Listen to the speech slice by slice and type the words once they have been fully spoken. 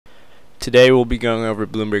Today we'll be going over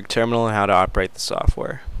Bloomberg Terminal and how to operate the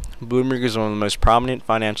software. Bloomberg is one of the most prominent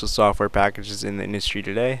financial software packages in the industry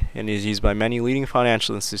today and is used by many leading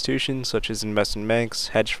financial institutions such as investment banks,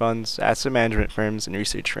 hedge funds, asset management firms, and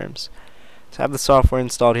research firms. To have the software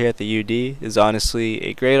installed here at the UD is honestly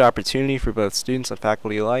a great opportunity for both students and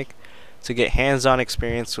faculty alike to get hands-on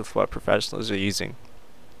experience with what professionals are using.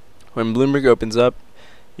 When Bloomberg opens up,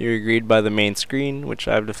 you're greeted by the main screen, which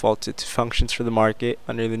I've defaulted to functions for the market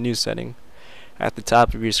under the news setting. At the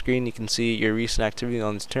top of your screen, you can see your recent activity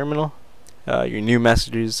on the terminal, your new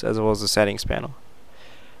messages, as well as the settings panel.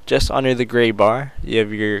 Just under the gray bar, you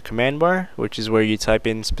have your command bar, which is where you type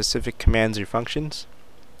in specific commands or functions.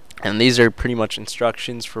 And these are pretty much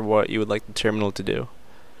instructions for what you would like the terminal to do.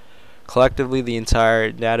 Collectively, the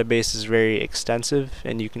entire database is very extensive,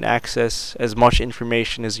 and you can access as much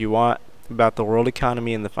information as you want about the world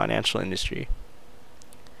economy and the financial industry.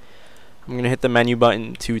 I'm going to hit the menu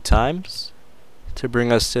button 2 times to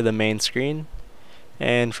bring us to the main screen,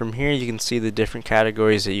 and from here you can see the different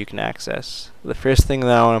categories that you can access. The first thing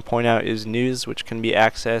that I want to point out is news, which can be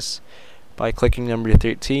accessed by clicking number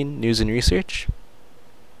 13, news and research.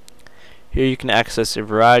 Here you can access a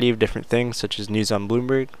variety of different things such as news on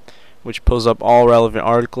Bloomberg, which pulls up all relevant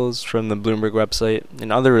articles from the Bloomberg website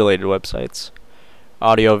and other related websites.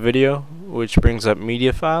 Audio video, which brings up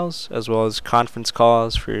media files as well as conference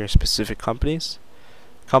calls for specific companies,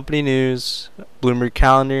 company news, Bloomberg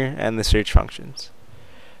calendar, and the search functions.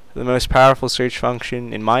 The most powerful search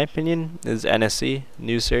function, in my opinion, is NSE,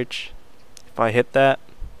 News Search. If I hit that,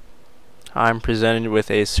 I'm presented with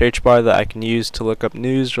a search bar that I can use to look up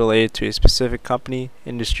news related to a specific company,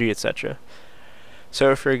 industry, etc.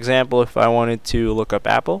 So for example, if I wanted to look up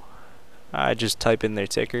Apple, I just type in their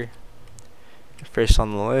ticker, first on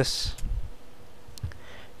the list,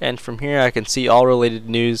 and from here I can see all related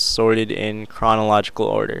news sorted in chronological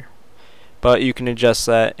order, but you can adjust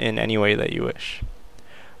that in any way that you wish.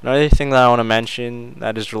 Another thing that I want to mention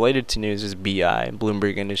that is related to news is BI,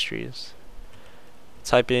 Bloomberg Industries.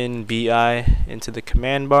 Type in BI into the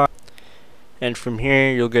command bar, and from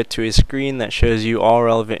here you'll get to a screen that shows you all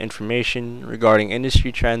relevant information regarding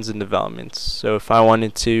industry trends and developments. So if I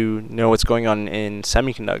wanted to know what's going on in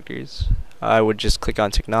semiconductors, I would just click on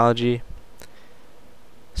technology,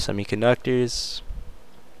 semiconductors,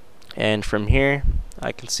 and from here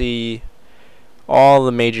I can see all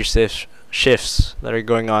the major shifts that are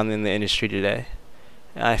going on in the industry today.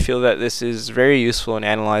 And I feel that this is very useful in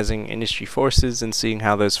analyzing industry forces and seeing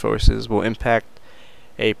how those forces will impact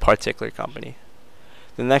a particular company.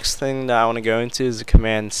 The next thing that I want to go into is the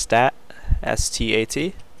command stat,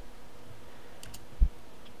 S-T-A-T.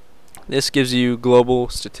 This gives you global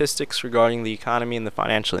statistics regarding the economy and the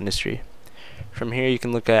financial industry. From here you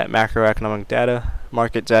can look at macroeconomic data,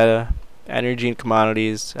 market data, energy and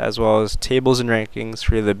commodities, as well as tables and rankings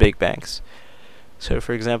for the big banks. So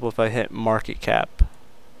for example, if I hit market cap,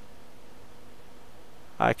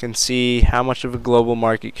 I can see how much of a global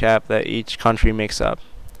market cap that each country makes up.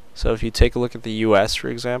 So if you take a look at the US, for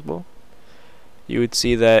example, you would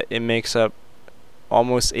see that it makes up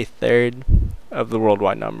almost 1/3 of the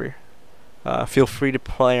worldwide number. Feel free to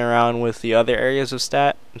play around with the other areas of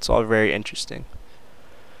stat. It's all very interesting.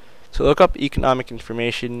 To look up economic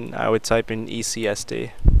information, I would type in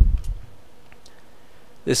ECSD.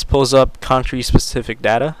 This pulls up country-specific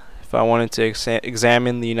data. If I wanted to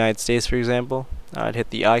examine the United States, for example, I'd hit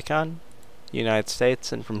the icon, United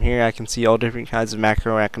States, and from here I can see all different kinds of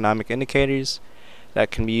macroeconomic indicators that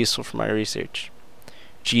can be useful for my research.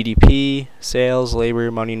 GDP, sales, labor,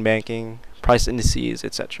 money and banking, price indices,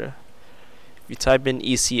 etc. If you type in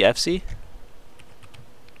ECFC,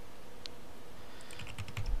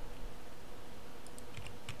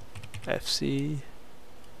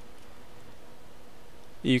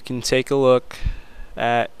 you can take a look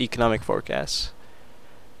at economic forecasts.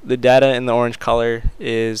 The data in the orange color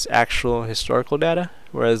is actual historical data,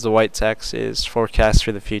 whereas the white text is forecast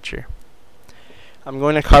for the future. I'm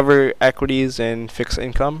going to cover equities and fixed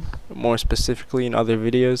income more specifically in other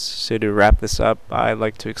videos, so to wrap this up, I'd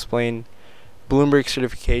like to explain Bloomberg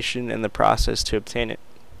certification and the process to obtain it.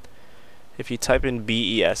 If you type in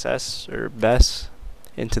BESS or BESS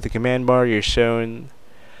into the command bar, you're shown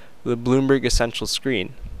the Bloomberg Essentials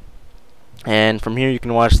screen. And from here you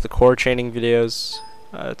can watch the core training videos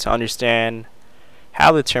to understand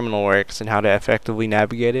how the terminal works and how to effectively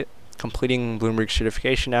navigate it. Completing Bloomberg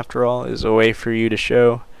certification, after all, is a way for you to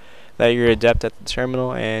show that you're adept at the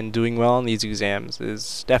terminal, and doing well on these exams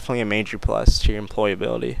is definitely a major plus to your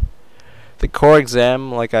employability. The core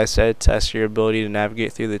exam, like I said, tests your ability to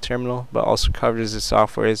navigate through the terminal, but also covers the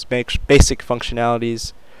software's basic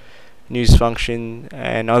functionalities, news function,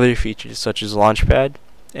 and other features such as Launchpad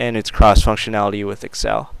and its cross-functionality with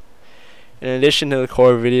Excel. In addition to the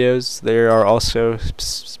core videos, there are also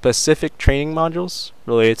specific training modules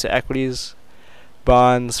related to equities,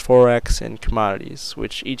 bonds, forex, and commodities,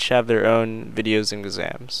 which each have their own videos and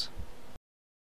exams.